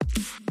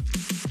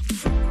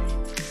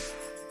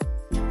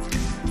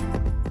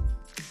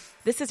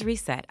This is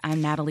Reset. I'm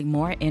Natalie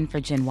Moore, in for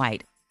Jen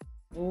White.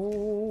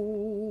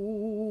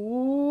 Oh,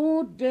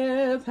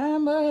 death have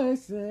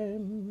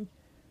mercy.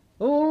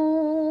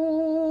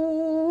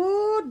 Oh,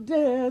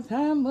 death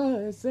have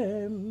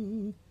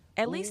mercy.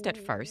 At least at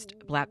first,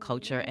 Black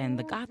culture and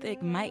the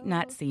Gothic might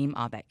not seem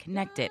all that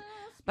connected,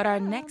 but our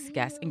next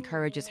guest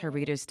encourages her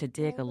readers to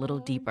dig a little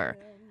deeper.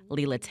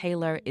 Leila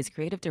Taylor is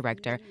creative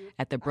director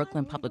at the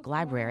Brooklyn Public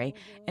Library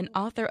and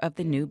author of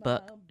the new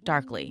book,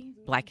 Darkly: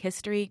 Black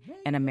History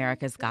and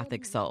America's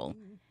Gothic Soul.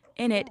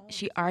 In it,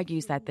 she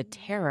argues that the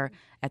terror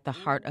at the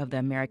heart of the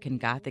American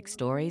Gothic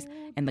stories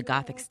and the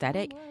Gothic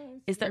aesthetic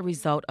is the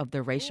result of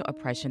the racial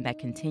oppression that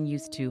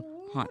continues to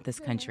haunt this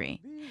country.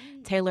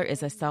 Taylor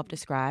is a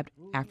self-described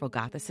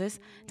Afro-Gothicist.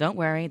 Don't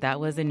worry, that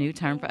was a new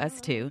term for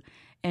us too.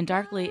 And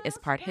Darkly is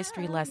part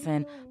history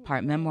lesson,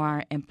 part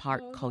memoir, and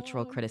part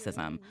cultural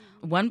criticism.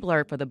 One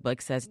blurb for the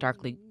book says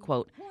Darkly,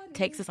 quote,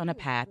 takes us on a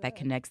path that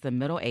connects the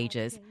Middle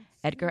Ages,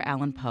 Edgar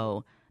Allan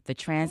Poe, the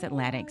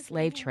transatlantic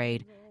slave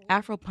trade,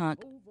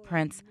 Afropunk,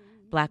 Prince,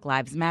 Black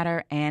Lives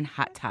Matter, and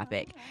Hot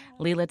Topic.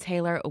 Leila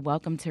Taylor,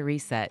 welcome to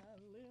Reset.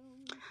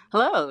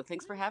 Hello,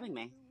 thanks for having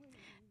me.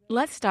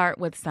 Let's start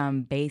with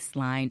some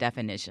baseline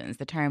definitions.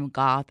 The term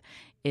goth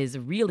is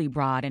really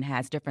broad and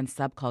has different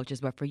subcultures,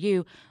 but for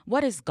you,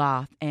 what is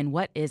goth and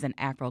what is an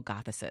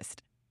Afro-Gothicist?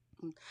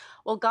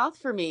 Well, goth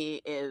for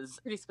me is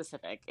pretty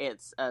specific.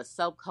 It's a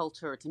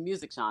subculture, it's a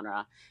music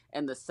genre,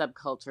 and the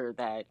subculture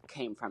that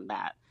came from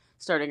that,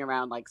 starting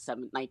around like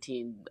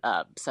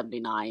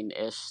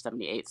 1979-ish,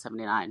 78,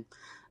 79.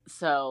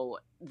 So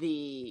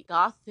the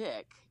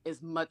Gothic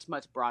is much,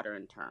 much broader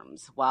in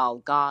terms. While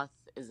goth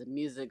is a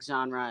music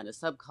genre and a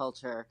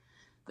subculture,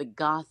 the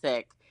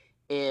Gothic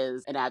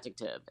is an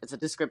adjective. It's a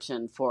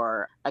description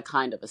for a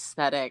kind of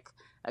aesthetic,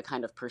 a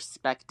kind of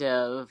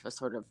perspective, a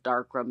sort of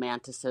dark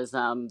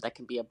romanticism that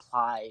can be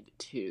applied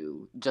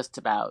to just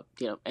about,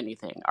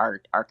 anything,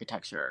 art,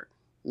 architecture,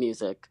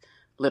 music,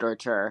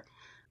 literature.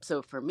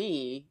 So for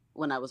me,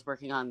 when I was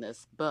working on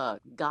this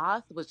book,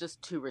 goth was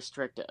just too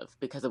restrictive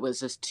because it was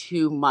just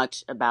too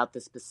much about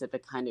the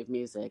specific kind of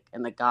music.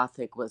 And the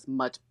Gothic was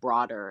much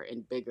broader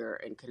and bigger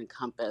and could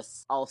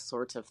encompass all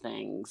sorts of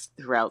things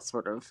throughout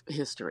sort of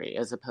history,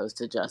 as opposed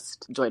to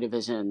just Joy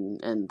Division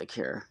and The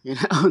Cure,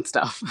 and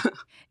stuff.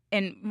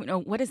 And,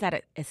 what does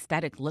that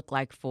aesthetic look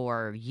like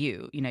for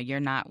you? You're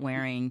not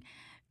wearing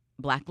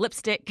black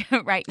lipstick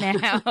right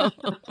now.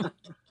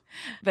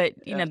 But,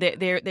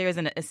 there's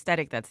an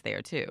aesthetic that's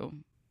there, too.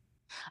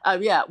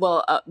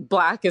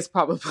 Black is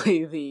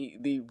probably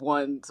the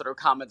one sort of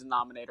common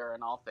denominator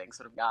in all things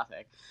sort of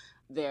Gothic.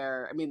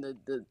 The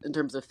in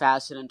terms of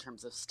fashion, in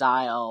terms of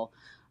style,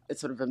 it's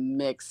sort of a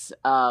mix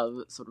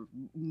of sort of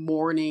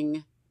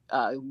mourning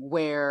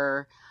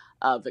wear,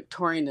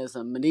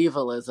 Victorianism,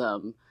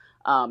 medievalism.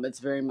 It's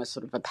very much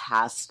sort of a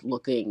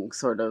past-looking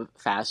sort of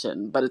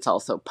fashion, but it's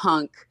also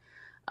punk.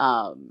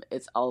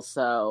 It's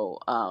also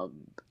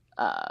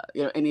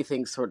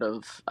anything sort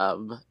of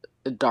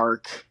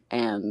dark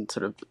and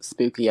sort of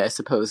spooky, I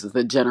suppose, is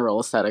the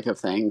general aesthetic of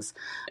things.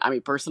 I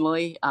mean,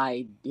 personally,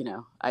 I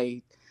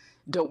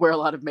don't wear a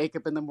lot of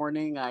makeup in the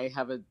morning. I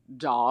have a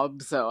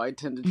job, so I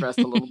tend to dress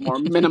a little more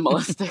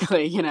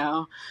minimalistically,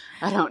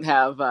 I don't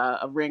have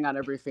a ring on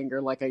every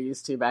finger like I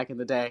used to back in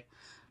the day.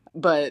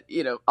 But,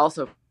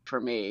 also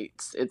for me,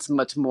 it's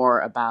much more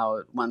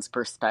about one's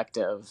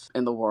perspective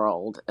in the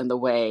world and the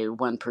way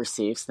one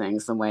perceives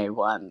things, the way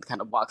one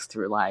kind of walks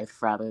through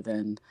life, rather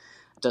than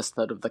just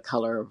sort of the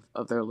color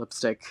of their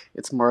lipstick.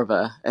 It's more of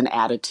an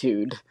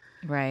attitude,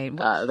 right,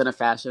 than a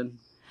fashion.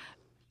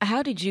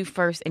 How did you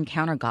first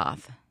encounter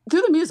goth?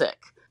 Through the music.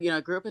 I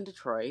grew up in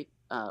Detroit,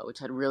 which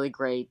had really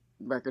great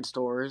record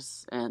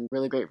stores and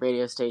really great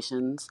radio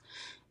stations.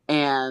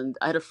 And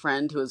I had a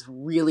friend who was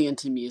really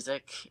into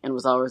music and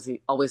was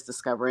always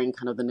discovering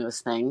kind of the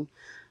newest thing.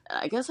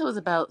 I guess I was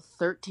about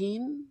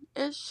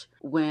 13-ish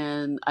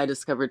when I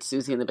discovered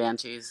Susie and the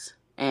Banshees.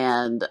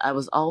 And I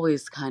was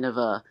always kind of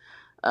a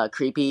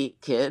creepy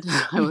kid.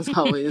 I was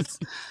always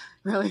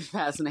really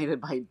fascinated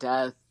by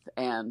death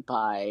and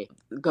by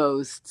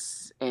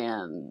ghosts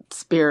and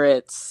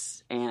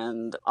spirits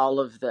and all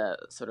of the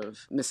sort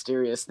of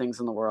mysterious things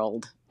in the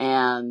world.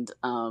 And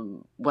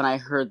when I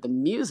heard the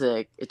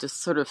music, it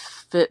just sort of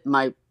fit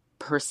my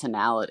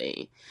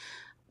personality.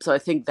 So I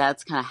think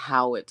that's kind of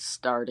how it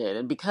started.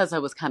 And because I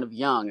was kind of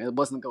young, I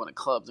wasn't going to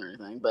clubs or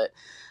anything, but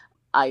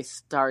I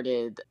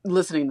started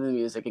listening to the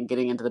music and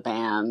getting into the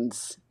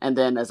bands. And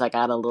then as I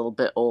got a little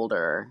bit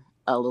older,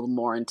 a little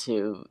more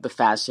into the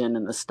fashion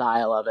and the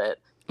style of it.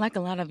 Like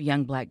a lot of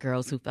young Black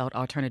girls who felt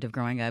alternative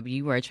growing up,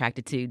 you were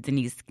attracted to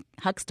Denise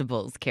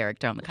Huxtable's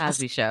character on The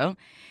Cosby Show.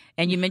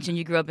 And you mentioned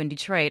you grew up in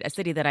Detroit, a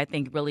city that I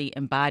think really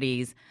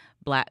embodies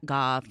Black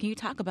goth. Can you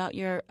talk about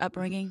your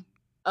upbringing?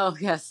 Oh,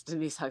 yes,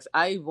 Denise Huxtable.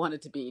 I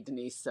wanted to be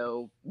Denise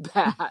so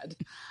bad.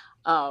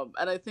 And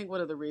I think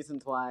one of the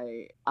reasons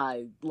why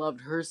I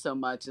loved her so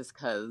much is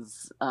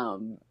because,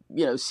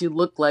 she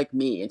looked like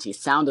me and she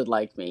sounded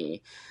like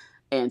me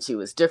and she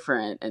was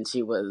different and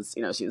she was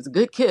a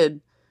good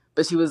kid,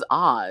 but she was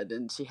odd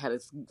and she had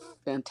this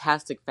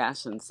fantastic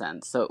fashion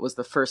sense. So it was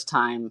the first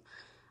time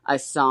I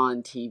saw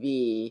on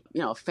TV,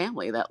 a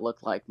family that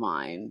looked like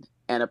mine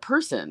and a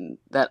person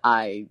that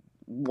I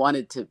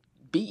wanted to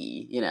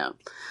be.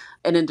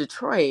 And in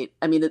Detroit,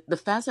 I mean, the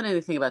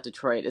fascinating thing about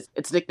Detroit is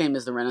its nickname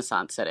is the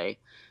Renaissance City.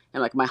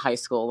 And like my high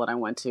school that I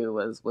went to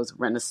was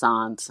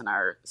Renaissance, and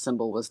our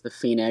symbol was the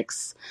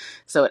Phoenix.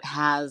 So it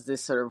has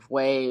this sort of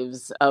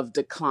waves of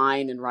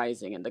decline and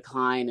rising,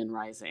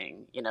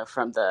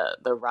 from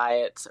the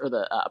riots or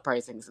the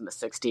uprisings in the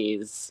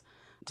 60s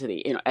to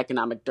the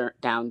economic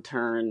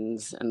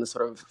downturns and the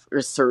sort of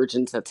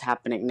resurgence that's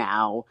happening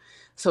now.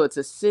 So it's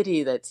a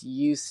city that's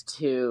used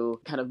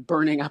to kind of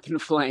burning up in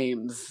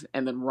flames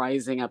and then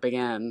rising up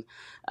again,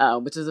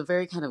 which is a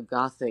very kind of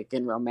Gothic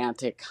and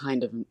romantic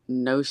kind of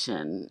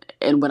notion.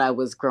 And when I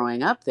was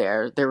growing up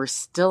there were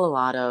still a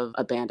lot of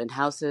abandoned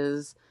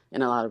houses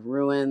and a lot of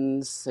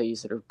ruins. So you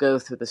sort of go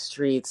through the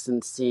streets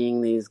and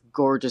seeing these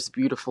gorgeous,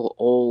 beautiful,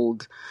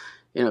 old,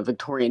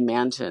 Victorian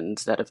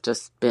mansions that have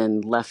just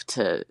been left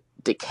to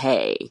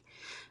decay.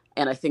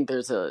 And I think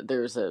there's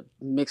a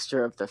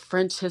mixture of the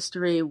French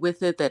history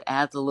with it that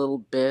adds a little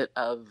bit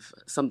of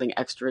something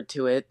extra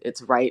to it.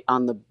 It's right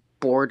on the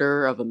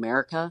border of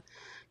America.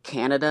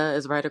 Canada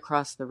is right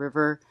across the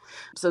river.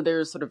 So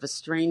there's sort of a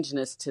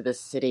strangeness to the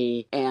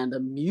city and a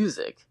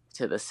music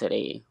to the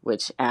city,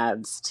 which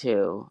adds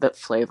to that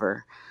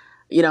flavor.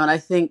 And I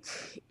think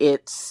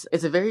it's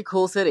a very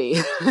cool city.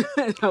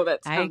 I know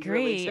that sounds I agree.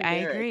 really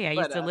generic, I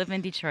used to live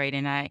in Detroit,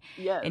 and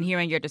yes. and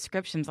hearing your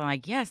descriptions, I'm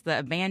like, yes, the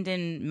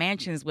abandoned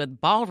mansions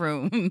with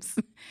ballrooms.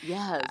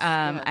 Yes.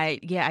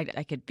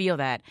 I could feel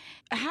that.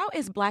 How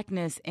is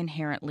Blackness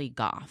inherently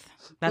goth?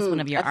 That's one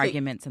of your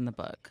arguments in the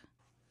book.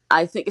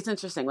 I think it's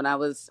interesting. When I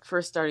was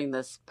first starting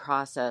this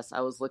process,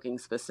 I was looking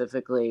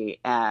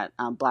specifically at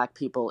Black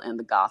people in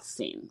the goth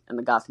scene, in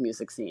the goth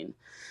music scene.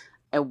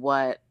 And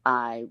what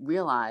I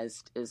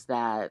realized is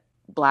that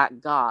Black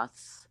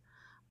goths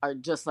are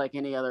just like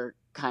any other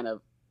kind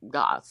of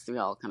goths. We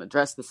all kind of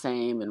dress the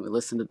same and we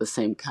listen to the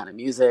same kind of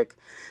music.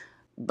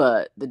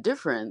 But the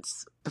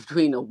difference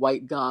between a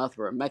white goth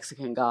or a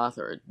Mexican goth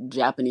or a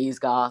Japanese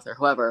goth or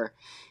whoever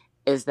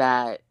is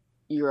that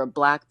you're a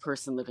Black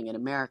person living in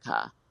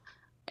America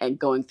and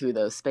going through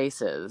those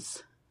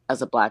spaces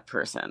as a Black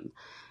person.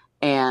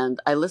 And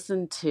I was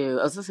listening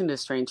to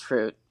Strange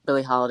Fruit,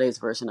 Billie Holiday's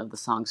version of the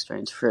song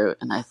Strange Fruit,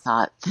 and I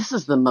thought, this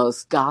is the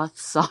most goth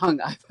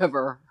song I've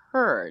ever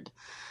heard.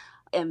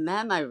 And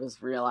then I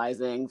was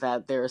realizing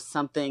that there's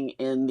something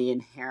in the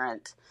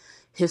inherent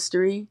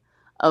history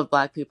of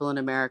Black people in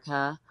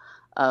America,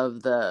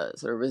 of the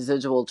sort of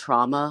residual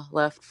trauma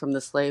left from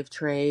the slave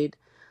trade,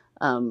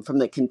 from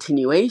the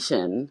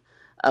continuation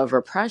of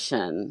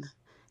repression,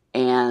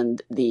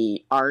 and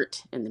the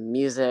art and the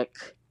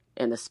music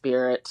and the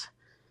spirit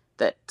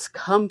that's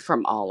come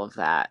from all of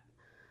that,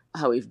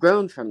 how we've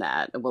grown from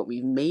that and what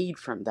we've made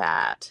from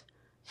that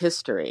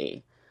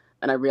history.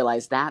 And I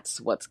realized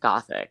that's what's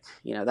Gothic.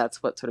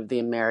 That's what sort of the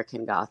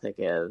American Gothic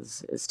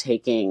is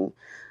taking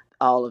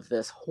all of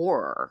this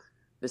horror,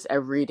 this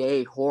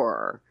everyday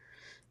horror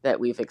that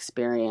we've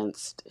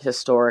experienced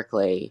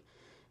historically,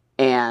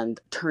 and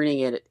turning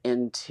it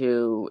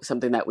into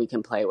something that we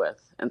can play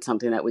with and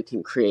something that we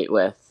can create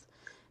with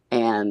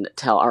and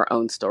tell our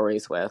own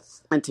stories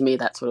with. And to me,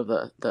 that's sort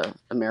of the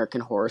American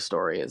horror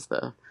story, is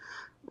the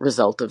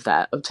result of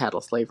that, of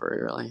chattel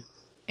slavery, really.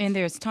 And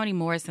there's Toni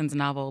Morrison's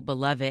novel,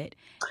 Beloved,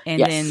 and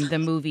Yes. then the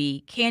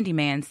movie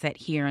Candyman, set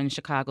here in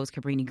Chicago's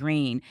Cabrini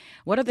Green.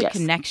 What are the Yes.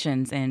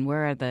 connections, and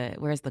where's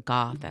the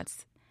goth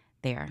that's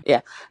there?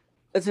 Yeah.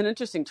 It's an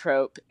interesting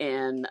trope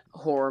in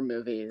horror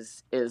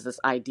movies, is this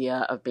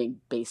idea of being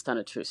based on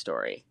a true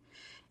story.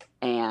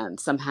 And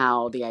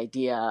somehow the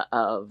idea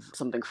of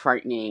something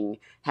frightening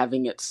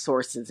having its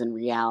sources in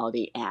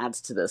reality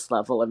adds to this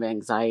level of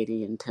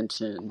anxiety and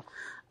tension.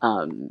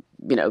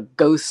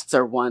 Ghosts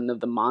are one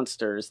of the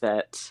monsters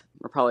that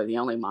are probably the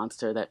only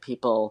monster that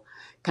people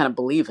kind of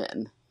believe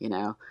in,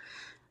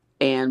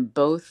 And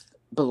both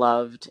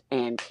Beloved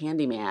and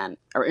Candyman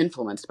are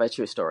influenced by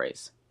true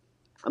stories.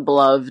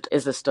 Beloved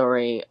is it's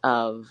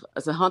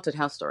a haunted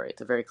house story.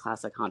 It's a very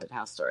classic haunted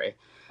house story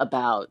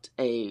about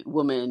a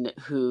woman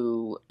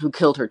who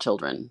killed her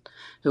children,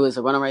 who was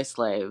a runaway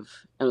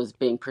slave and was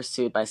being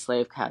pursued by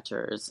slave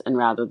catchers. And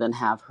rather than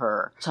have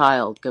her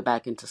child go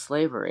back into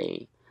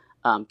slavery,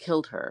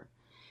 killed her.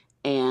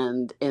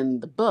 And in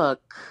the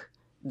book,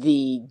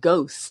 the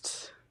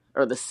ghost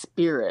or the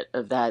spirit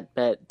of that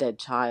dead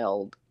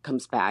child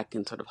comes back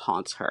and sort of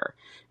haunts her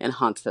and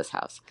haunts this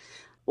house.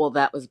 Well,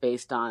 that was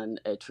based on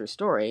a true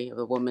story of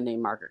a woman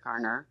named Margaret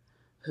Garner,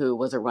 who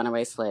was a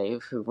runaway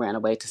slave who ran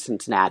away to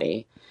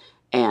Cincinnati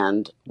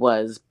and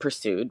was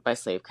pursued by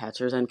slave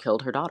catchers and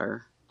killed her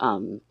daughter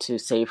to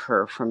save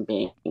her from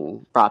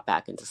being brought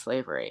back into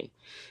slavery.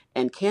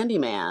 And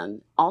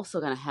Candyman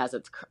also kind of has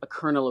a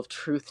kernel of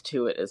truth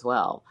to it as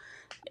well.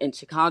 In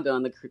Chicago,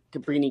 in the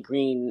Cabrini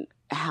Green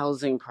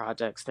housing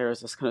projects, there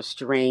is this kind of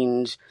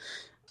strange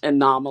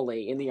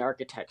anomaly in the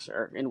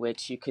architecture in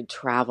which you could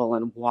travel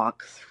and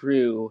walk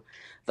through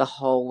the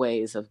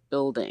hallways of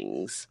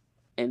buildings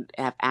and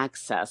have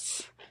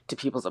access to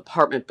people's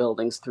apartment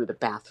buildings through the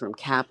bathroom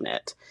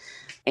cabinet.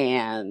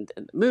 And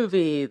in the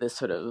movie, this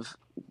sort of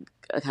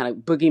a kind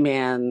of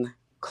boogeyman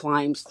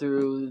climbs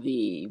through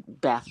the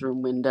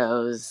bathroom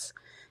windows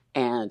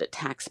and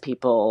attacks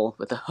people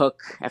with a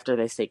hook after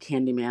they say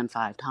Candyman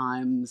 5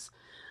 times.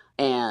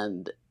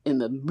 And in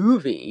the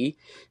movie,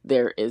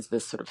 there is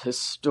this sort of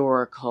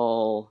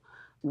historical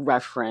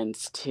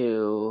reference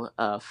to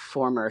a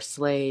former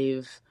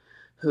slave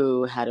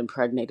who had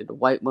impregnated a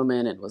white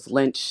woman and was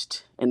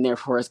lynched and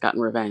therefore has gotten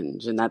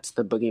revenge. And that's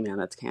the boogeyman,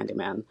 that's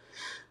Candyman.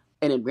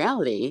 And in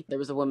reality, there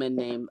was a woman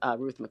named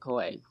Ruth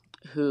McCoy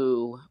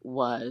who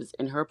was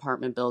in her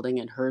apartment building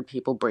and heard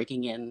people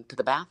breaking into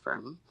the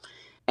bathroom.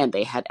 And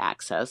they had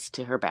access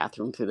to her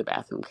bathroom through the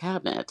bathroom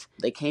cabinet.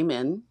 They came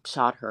in,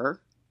 shot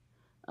her.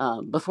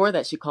 Before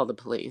that, she called the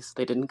police.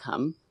 They didn't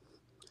come.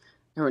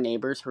 Her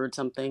neighbors heard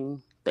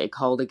something. They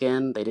called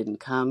again. They didn't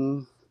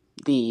come.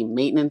 The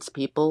maintenance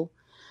people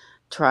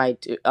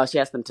she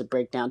asked them to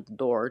break down the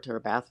door to her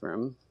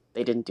bathroom.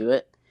 They didn't do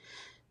it.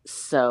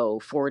 So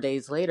 4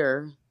 days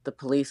later, the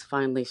police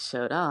finally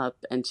showed up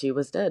and she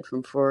was dead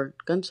from 4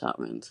 gunshot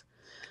wounds.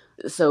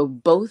 So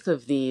both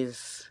of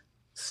these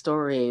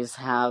stories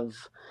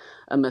have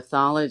a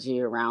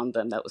mythology around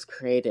them that was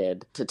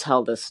created to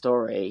tell this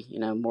story.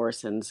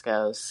 Morrison's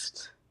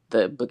ghost,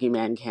 the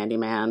boogeyman,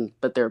 Candyman,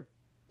 but their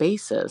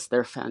basis,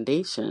 their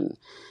foundation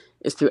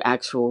is through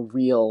actual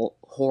real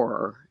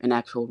horror and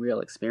actual real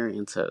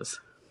experiences.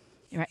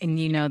 Right, and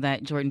you know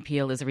that Jordan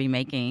Peele is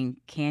remaking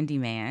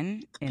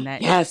Candyman, and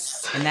that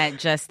yes, and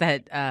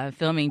that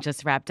filming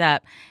just wrapped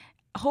up.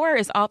 Horror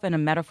is often a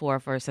metaphor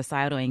for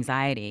societal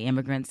anxiety,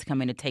 immigrants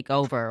coming to take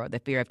over, or the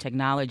fear of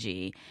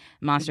technology.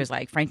 Monsters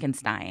like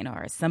Frankenstein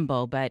are a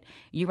symbol, but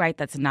you write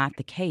that's not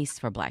the case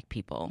for Black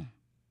people.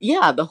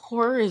 Yeah, the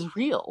horror is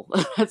real.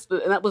 And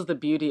that was the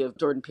beauty of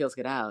Jordan Peele's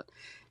Get Out,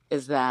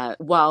 is that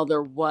while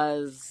there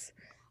was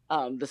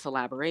this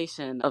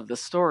elaboration of the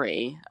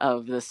story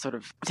of this sort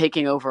of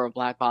taking over of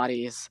Black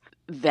bodies,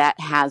 that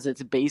has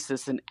its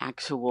basis in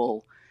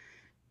actual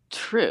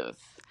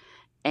truth.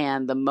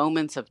 And the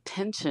moments of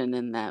tension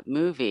in that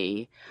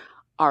movie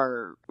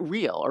are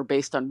real or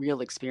based on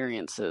real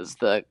experiences.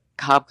 The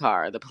cop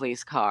car, the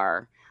police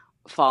car,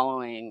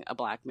 following a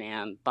Black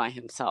man by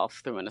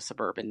himself through in a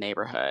suburban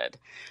neighborhood,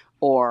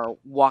 or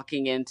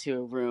walking into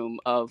a room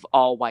of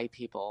all white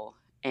people,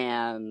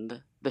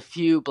 and the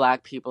few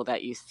Black people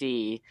that you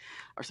see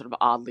are sort of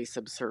oddly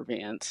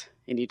subservient,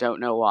 and you don't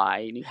know why,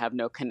 and you have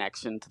no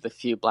connection to the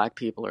few Black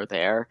people are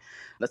there.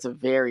 That's a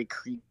very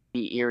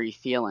creepy, eerie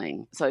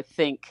feeling. So I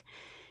think,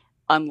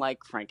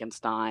 unlike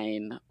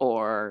Frankenstein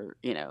or,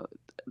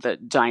 the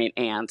giant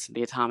ants,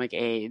 the atomic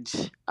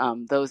age,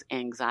 those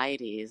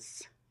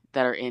anxieties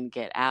that are in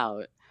Get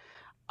Out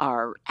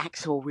are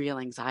actual real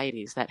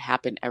anxieties that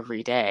happen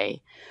every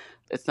day.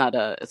 It's not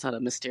a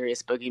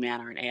mysterious boogeyman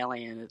or an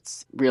alien.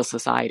 It's real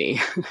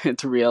society.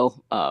 It's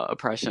real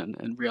oppression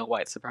and real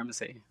white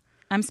supremacy.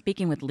 I'm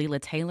speaking with Leila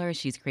Taylor.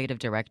 She's creative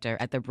director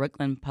at the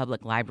Brooklyn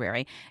Public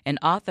Library and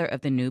author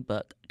of the new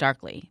book,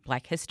 Darkly,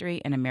 Black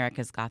History and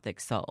America's Gothic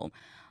Soul.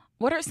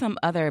 What are some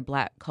other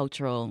Black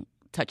cultural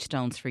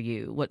touchstones for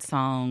you? What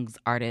songs,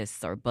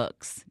 artists, or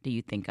books do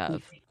you think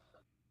of?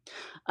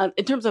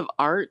 In terms of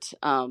art,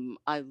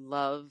 I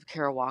love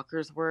Kara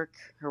Walker's work.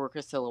 Her work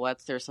is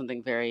silhouettes. There's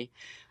something very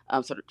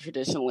sort of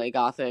traditionally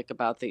Gothic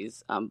about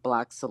these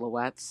Black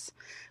silhouettes,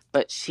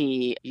 but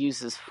she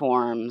uses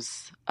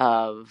forms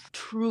of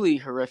truly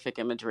horrific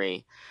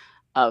imagery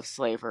of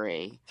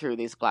slavery through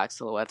these Black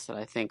silhouettes that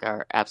I think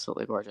are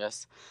absolutely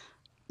gorgeous.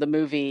 The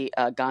movie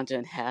Ganja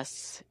and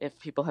Hess, if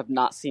people have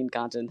not seen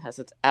Ganja and Hess,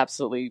 it's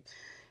absolutely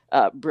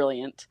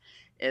brilliant.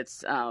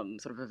 It's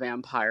sort of a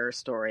vampire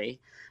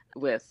story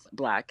with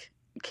Black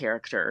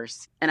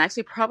characters. And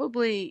actually,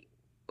 probably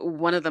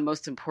one of the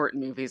most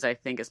important movies, I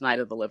think, is Night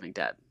of the Living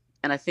Dead.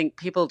 And I think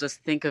people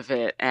just think of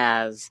it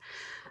as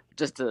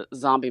just a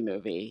zombie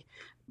movie.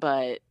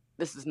 But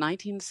this is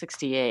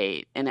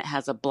 1968, and it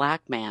has a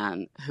Black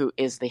man who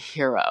is the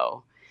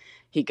hero.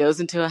 He goes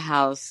into a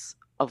house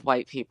of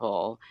white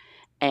people,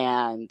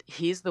 and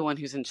he's the one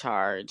who's in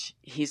charge.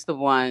 He's the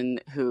one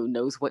who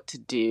knows what to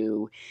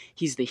do.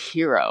 He's the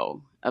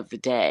hero of the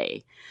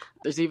day.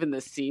 There's even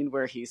this scene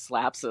where he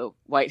slaps a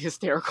white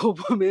hysterical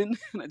woman,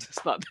 and I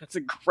just thought that's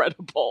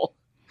incredible.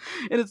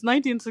 And it's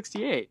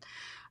 1968.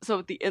 So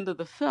at the end of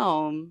the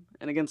film,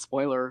 and again,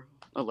 spoiler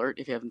alert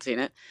if you haven't seen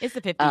it. It's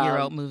a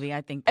 50-year-old movie.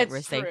 I think that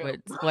we're safe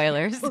with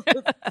spoilers. See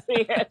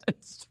it.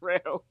 It's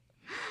true.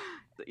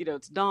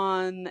 It's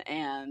dawn,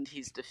 and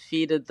he's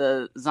defeated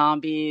the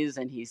zombies,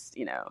 and he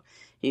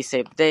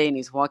saved the day, and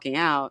he's walking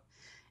out,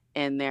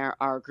 and there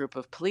are a group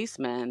of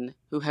policemen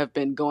who have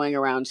been going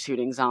around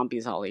shooting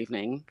zombies all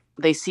evening.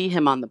 They see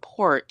him on the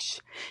porch,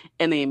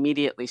 and they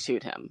immediately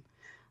shoot him.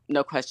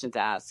 No questions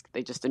asked.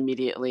 They just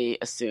immediately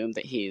assume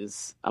that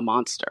he's a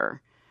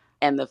monster.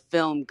 And the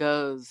film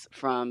goes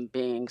from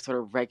being sort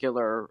of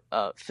regular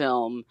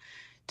film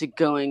to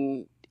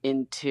going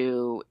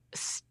into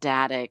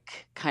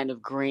static, kind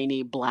of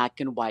grainy black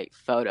and white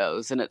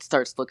photos, and it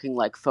starts looking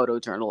like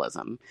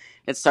photojournalism.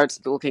 It starts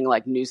looking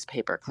like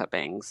newspaper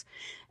clippings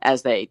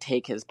as they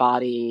take his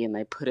body and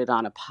they put it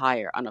on a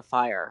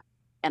fire.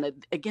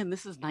 And again,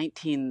 this is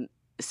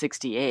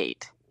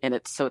 1968, and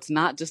it's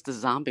not just a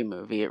zombie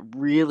movie. It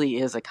really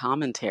is a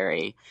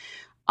commentary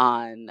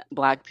on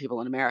Black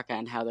people in America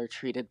and how they're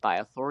treated by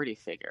authority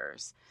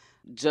figures.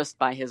 Just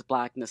by his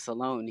blackness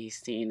alone, he's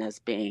seen as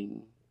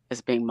being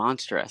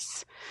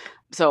monstrous.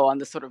 So on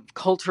the sort of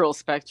cultural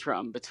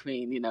spectrum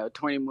between,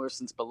 Toni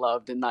Morrison's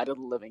Beloved and Night of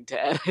the Living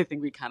Dead, I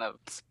think we kind of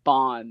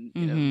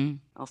spawn,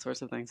 all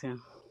sorts of things, yeah.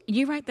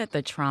 You write that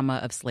the trauma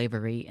of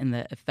slavery and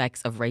the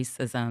effects of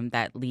racism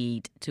that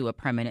lead to a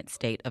permanent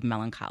state of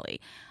melancholy,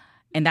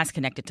 and that's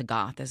connected to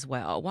goth as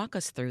well. Walk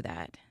us through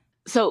that.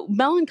 So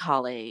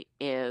melancholy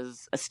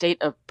is a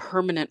state of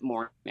permanent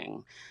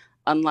mourning.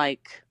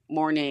 Unlike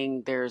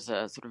mourning, there's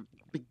a sort of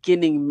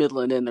beginning, middle,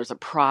 and end. There's a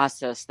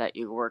process that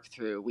you work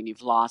through when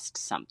you've lost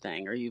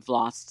something or you've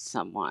lost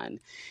someone,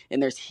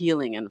 and there's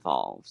healing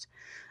involved.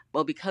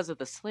 Well, because of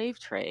the slave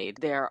trade,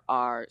 there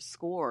are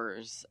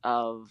scores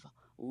of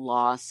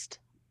lost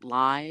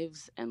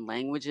lives and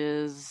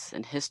languages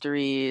and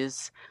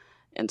histories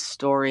and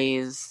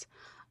stories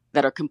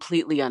that are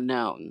completely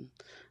unknown,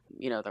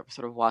 that were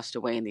sort of washed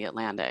away in the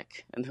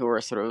Atlantic, and who were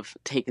sort of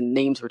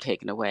names were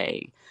taken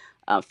away.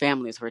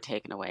 Families were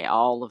taken away.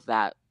 All of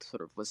that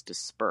sort of was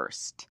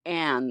dispersed.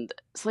 And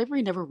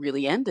slavery never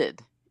really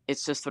ended.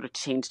 It's just sort of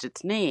changed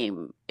its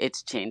name.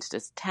 It's changed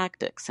its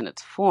tactics and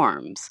its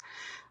forms.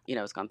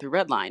 It's gone through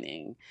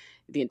redlining,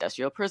 the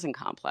industrial prison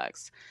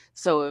complex.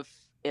 So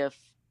if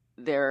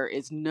there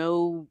is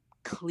no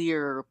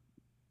clear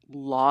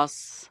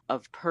loss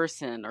of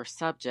person or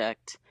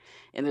subject,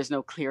 and there's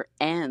no clear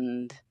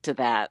end to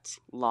that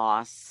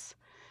loss,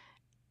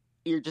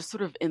 you're just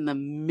sort of in the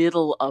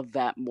middle of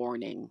that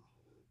mourning.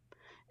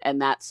 And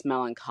that's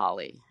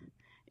melancholy.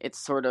 It's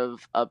sort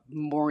of a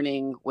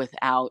mourning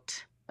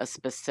without a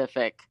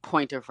specific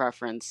point of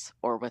reference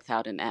or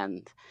without an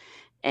end.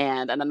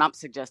 And I'm not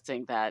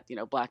suggesting that,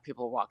 Black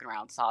people are walking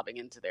around sobbing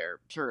into their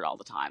shirt all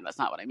the time. That's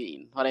not what I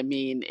mean. What I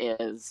mean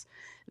is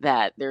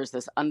that there's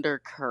this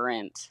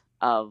undercurrent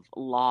of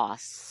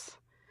loss,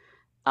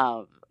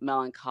 of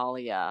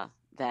melancholia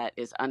that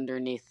is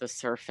underneath the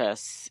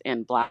surface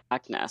in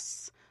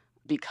Blackness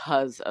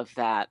because of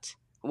that.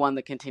 One,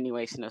 the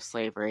continuation of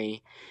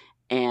slavery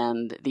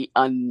and the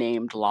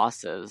unnamed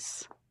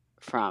losses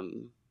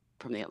from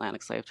the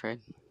Atlantic slave trade.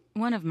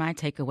 One of my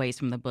takeaways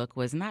from the book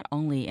was not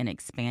only an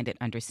expanded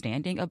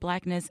understanding of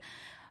Blackness,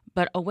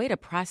 but a way to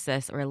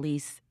process or at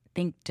least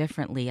think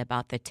differently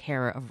about the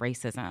terror of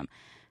racism.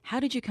 How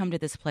did you come to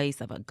this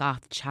place of a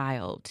goth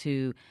child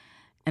to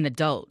an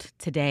adult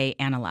today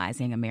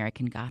analyzing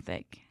American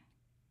Gothic?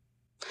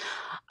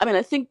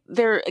 I think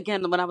there,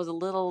 again, when I was a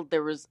little,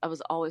 I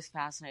was always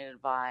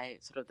fascinated by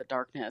sort of the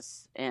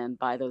darkness and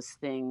by those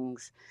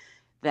things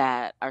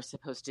that are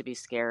supposed to be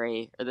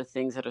scary, or the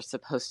things that are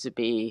supposed to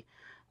be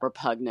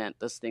repugnant,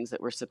 those things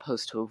that we're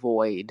supposed to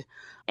avoid.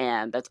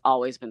 And that's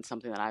always been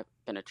something that I've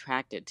been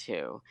attracted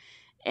to.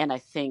 And I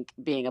think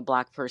being a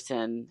Black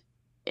person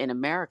in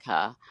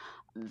America,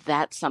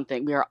 that's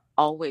something we are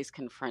always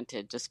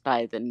confronted just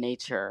by the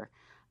nature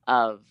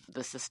of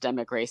the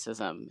systemic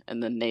racism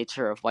and the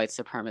nature of white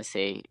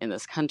supremacy in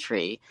this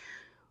country.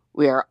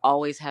 We are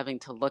always having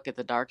to look at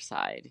the dark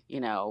side. We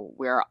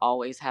are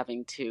always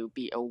having to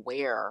be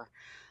aware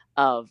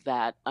of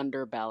that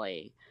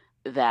underbelly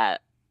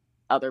that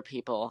other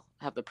people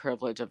have the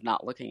privilege of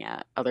not looking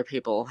at. Other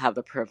people have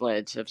the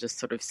privilege of just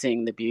sort of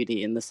seeing the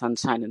beauty and the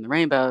sunshine and the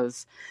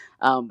rainbows.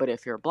 But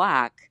if you're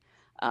Black,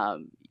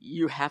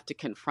 you have to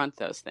confront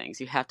those things.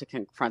 You have to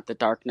confront the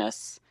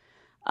darkness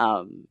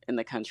in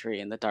the country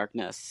and the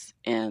darkness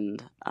in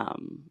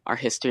our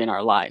history and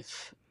our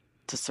life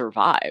to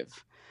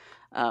survive.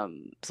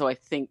 So I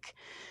think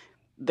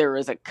there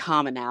is a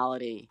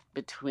commonality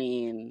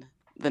between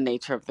the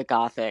nature of the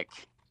Gothic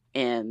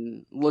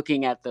in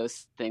looking at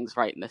those things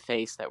right in the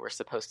face that we're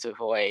supposed to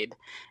avoid,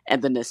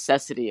 and the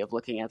necessity of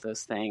looking at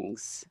those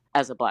things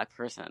as a Black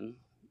person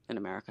in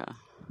America.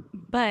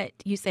 But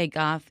you say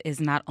goth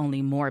is not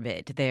only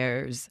morbid.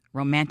 There's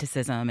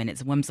romanticism and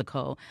it's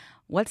whimsical.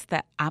 What's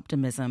the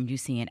optimism you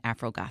see in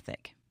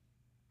Afro-Gothic?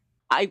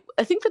 I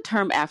think the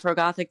term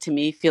Afro-Gothic to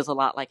me feels a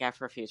lot like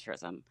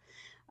Afrofuturism.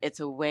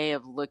 It's a way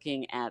of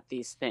looking at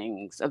these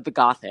things, of the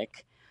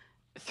Gothic,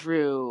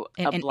 through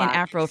a Black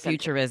and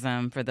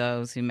Afrofuturism, for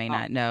those who may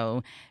not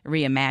know,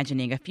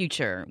 reimagining a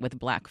future with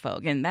Black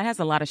folk. And that has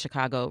a lot of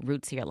Chicago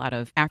roots here. A lot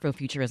of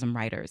Afrofuturism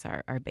writers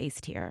are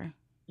based here.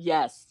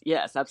 Yes,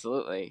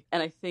 absolutely.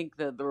 And I think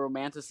the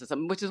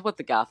romanticism, which is what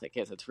the Gothic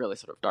is, it's really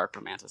sort of dark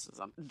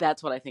romanticism.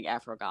 That's what I think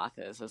Afro-Goth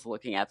is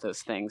looking at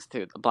those things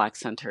through the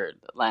Black-centered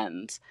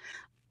lens.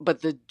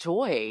 But the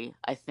joy,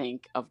 I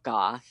think, of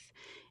Goth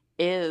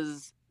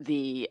is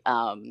the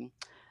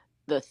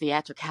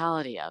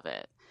theatricality of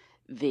it,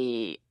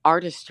 the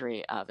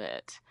artistry of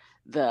it,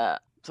 the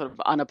sort of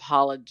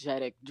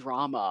unapologetic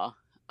drama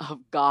of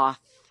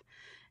Goth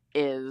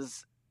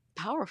is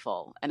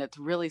powerful and it's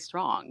really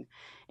strong.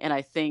 And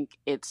I think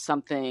it's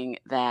something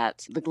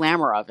that the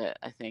glamour of it,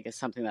 I think, is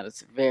something that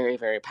is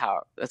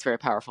that's very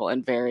powerful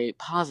and very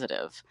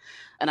positive.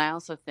 And I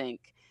also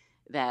think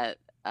that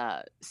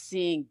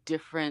seeing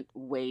different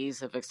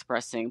ways of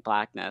expressing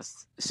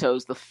Blackness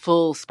shows the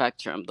full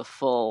spectrum, the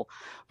full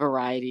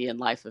variety in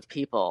life of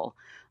people.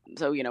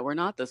 So, we're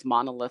not this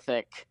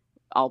monolithic,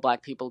 all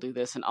Black people do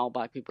this and all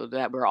Black people do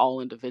that. We're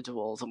all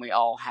individuals and we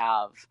all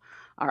have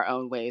our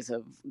own ways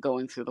of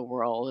going through the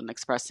world and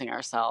expressing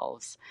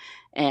ourselves.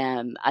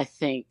 And I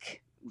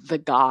think the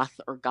goth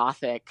or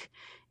Gothic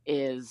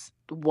is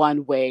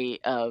one way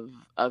of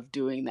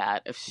doing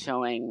that, of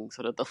showing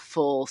sort of the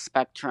full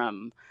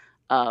spectrum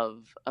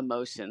of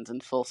emotions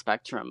and full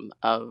spectrum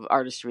of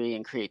artistry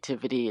and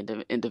creativity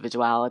and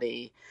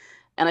individuality.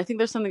 And I think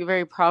there's something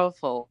very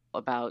powerful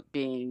about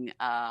being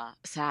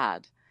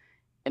sad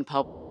in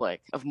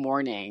public, of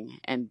mourning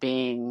and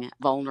being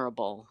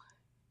vulnerable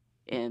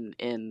in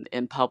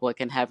public,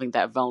 and having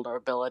that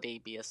vulnerability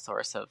be a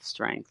source of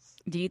strength.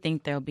 Do you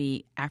think there'll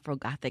be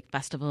Afro-Gothic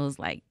festivals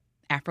like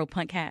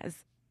Afropunk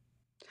has?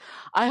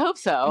 I hope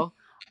so.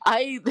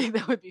 I think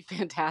that would be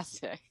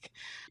fantastic.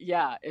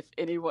 Yeah, if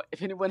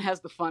anyone has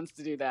the funds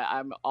to do that,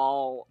 I'm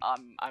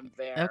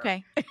there.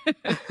 Okay.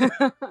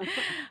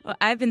 Well,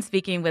 I've been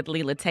speaking with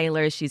Leila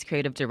Taylor. She's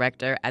creative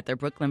director at the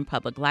Brooklyn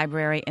Public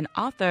Library and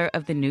author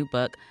of the new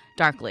book,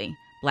 Darkly: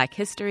 Black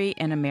History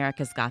and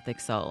America's Gothic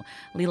Soul.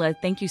 Leila,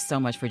 thank you so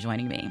much for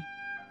joining me.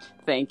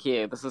 Thank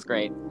you. This was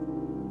great.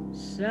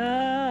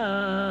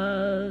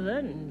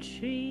 Southern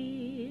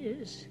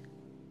trees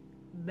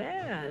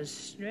bear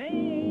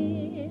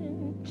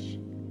strange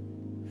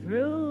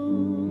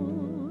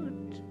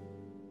fruit.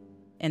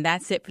 And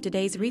that's it for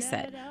today's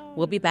Reset.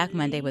 We'll be back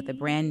Monday with a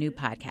brand new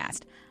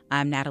podcast.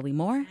 I'm Natalie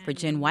Moore. For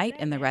Jen White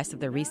and the rest of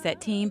the Reset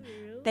team,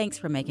 thanks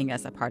for making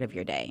us a part of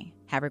your day.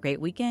 Have a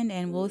great weekend,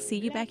 and we'll see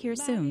you back here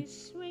soon.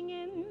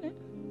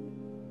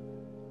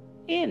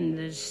 In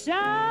the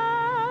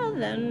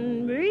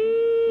southern breeze,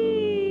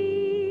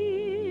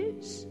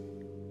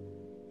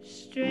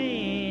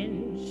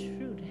 strange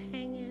fruit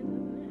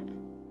hanging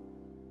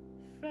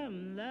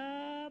from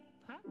the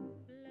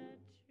poplar.